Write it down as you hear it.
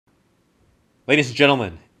Ladies and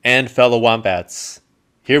gentlemen, and fellow wombats,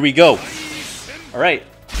 here we go. Alright,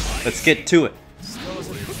 let's get to it.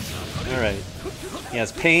 Alright, he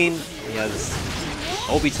has pain, he has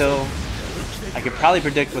Obito. I can probably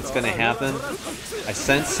predict what's going to happen. I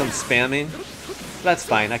sense some spamming. That's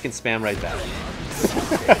fine, I can spam right back.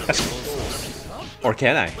 Or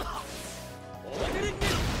can I?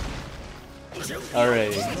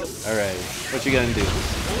 Alright, alright. What you gonna do?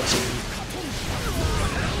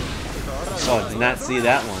 Oh, did not see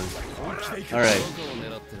that one. Alright.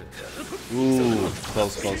 Ooh,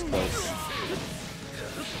 close, close, close.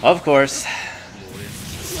 Of course.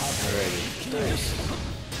 Alrighty.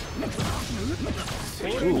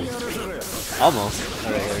 Ooh. Almost.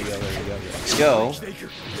 Alright, there we go, there we go. Let's go.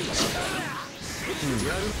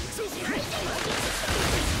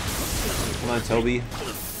 Come on, Toby.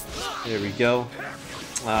 There we go.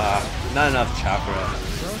 Not enough chakra.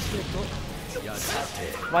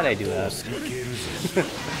 Why'd I do that? Okay.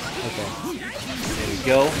 There we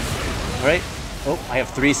go. Alright. Oh, I have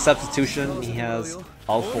 3 substitution. He has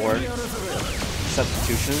all 4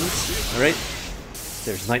 substitutions. Alright.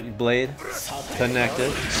 There's Lightning Blade.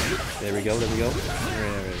 Connected. There we go, there we go. Alright,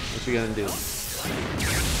 alright. What you gonna do?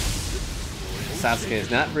 Sasuke is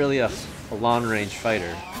not really a long-range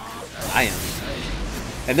fighter. I am.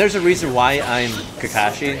 And there's a reason why I'm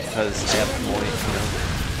Kakashi, because I have more,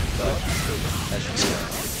 but that should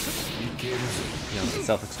be,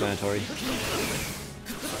 self-explanatory.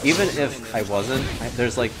 Even if I wasn't,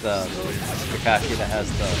 there's like the Kakashi that has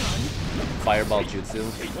the fireball jutsu.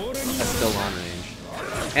 That's still long range.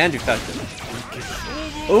 And effective.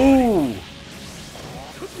 Ooh!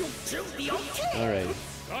 Alright.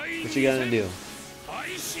 What you gonna do?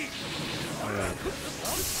 Alright.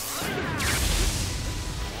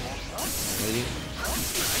 Ready?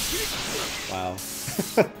 Wow.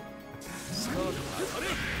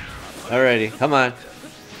 Alrighty, come on.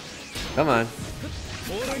 Come on.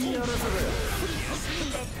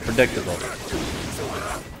 Predictable.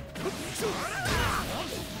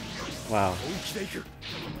 Wow.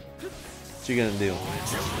 What you gonna do?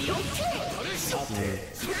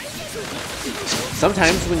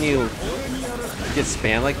 Sometimes when you get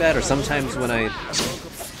spam like that, or sometimes when I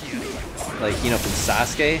from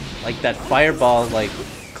Sasuke, like that fireball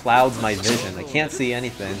clouds my vision. I can't see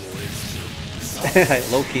anything. I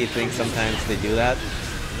low-key think sometimes they do that,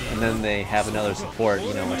 and then they have another support,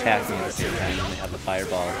 attack me at the same time, and they have the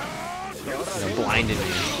fireball, blinding me.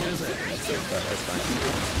 But that's fine.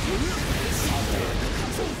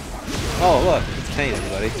 Oh look, it's Kane,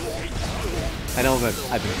 everybody. I know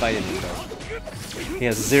I've been fighting him, but he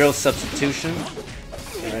has 0 substitution.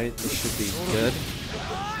 Alright, this should be good.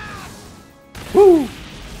 Woo!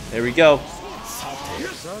 There we go.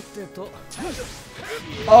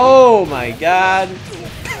 Oh my god!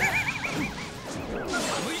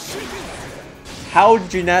 How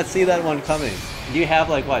did you not see that one coming? You have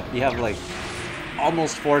what? You have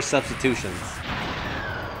almost 4 substitutions.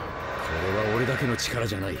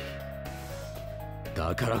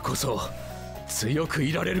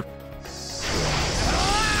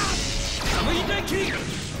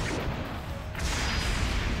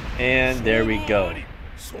 And there we go.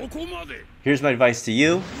 Here's my advice to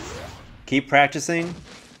you. Keep practicing.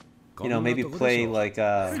 Maybe play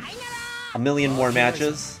a million more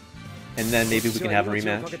matches. And then maybe we can have a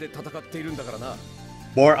rematch.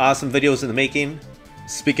 More awesome videos in the making.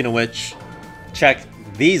 Speaking of which, check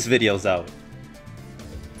these videos out.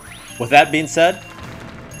 With that being said,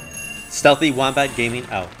 Stealthy Wombat Gaming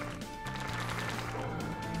out.